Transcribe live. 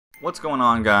What's going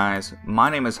on, guys? My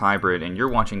name is Hybrid and you're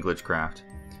watching GlitchCraft.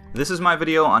 This is my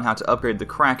video on how to upgrade the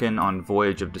Kraken on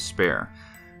Voyage of Despair.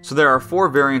 So there are 4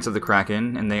 variants of the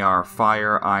Kraken, and they are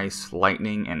Fire, Ice,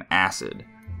 Lightning, and Acid.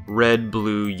 Red,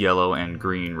 blue, yellow, and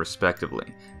green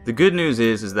respectively. The good news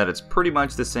is that it's pretty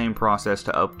much the same process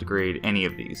to upgrade any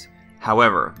of these.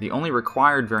 However, the only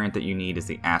required variant that you need is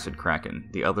the Acid Kraken.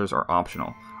 The others are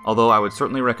optional. Although I would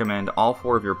certainly recommend all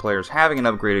 4 of your players having an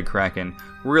upgraded Kraken.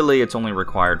 Really, it's only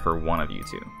required for one of you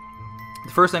two.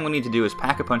 The first thing we need to do is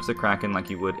pack-a-punch the Kraken like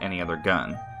you would any other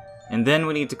gun. And then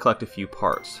we need to collect a few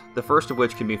parts, the first of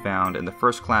which can be found in the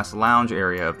first class lounge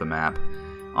area of the map,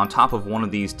 on top of one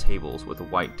of these tables with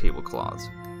white tablecloths.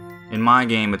 In my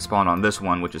game it spawned on this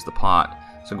one, which is the pot,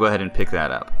 so go ahead and pick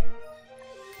that up.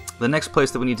 The next place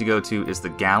that we need to go to is the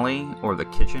galley, or the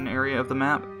kitchen area of the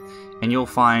map, and you'll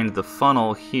find the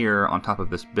funnel here on top of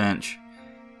this bench.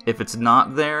 If it's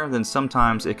not there, then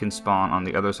sometimes it can spawn on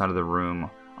the other side of the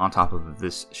room on top of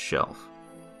this shelf.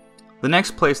 The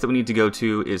next place that we need to go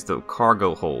to is the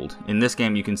cargo hold. In this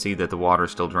game you can see that the water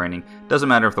is still draining. Doesn't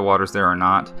matter if the water's there or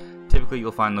not. Typically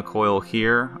you'll find the coil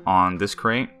here on this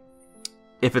crate.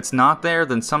 If it's not there,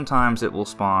 then sometimes it will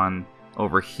spawn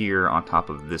over here on top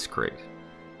of this crate.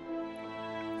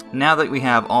 Now that we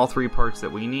have all 3 parts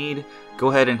that we need, go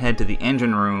ahead and head to the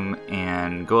engine room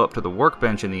and go up to the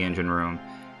workbench in the engine room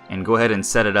and go ahead and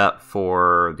set it up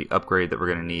for the upgrade that we're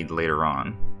going to need later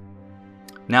on.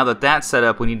 Now that that's set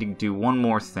up, we need to do one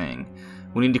more thing.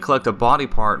 We need to collect a body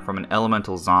part from an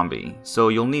elemental zombie. So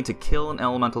you'll need to kill an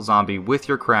elemental zombie with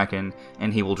your Kraken,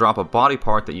 and he will drop a body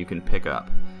part that you can pick up.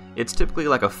 It's typically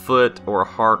like a foot or a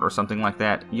heart or something like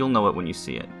that. You'll know it when you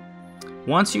see it.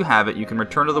 Once you have it, you can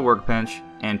return to the workbench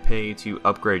and pay to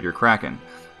upgrade your Kraken.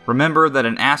 Remember that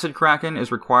an Acid Kraken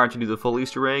is required to do the full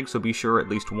Easter egg, so be sure at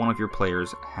least one of your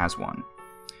players has one.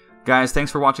 Guys,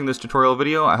 thanks for watching this tutorial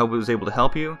video. I hope it was able to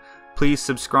help you. Please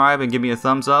subscribe and give me a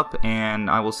thumbs up, and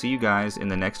I will see you guys in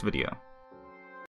the next video.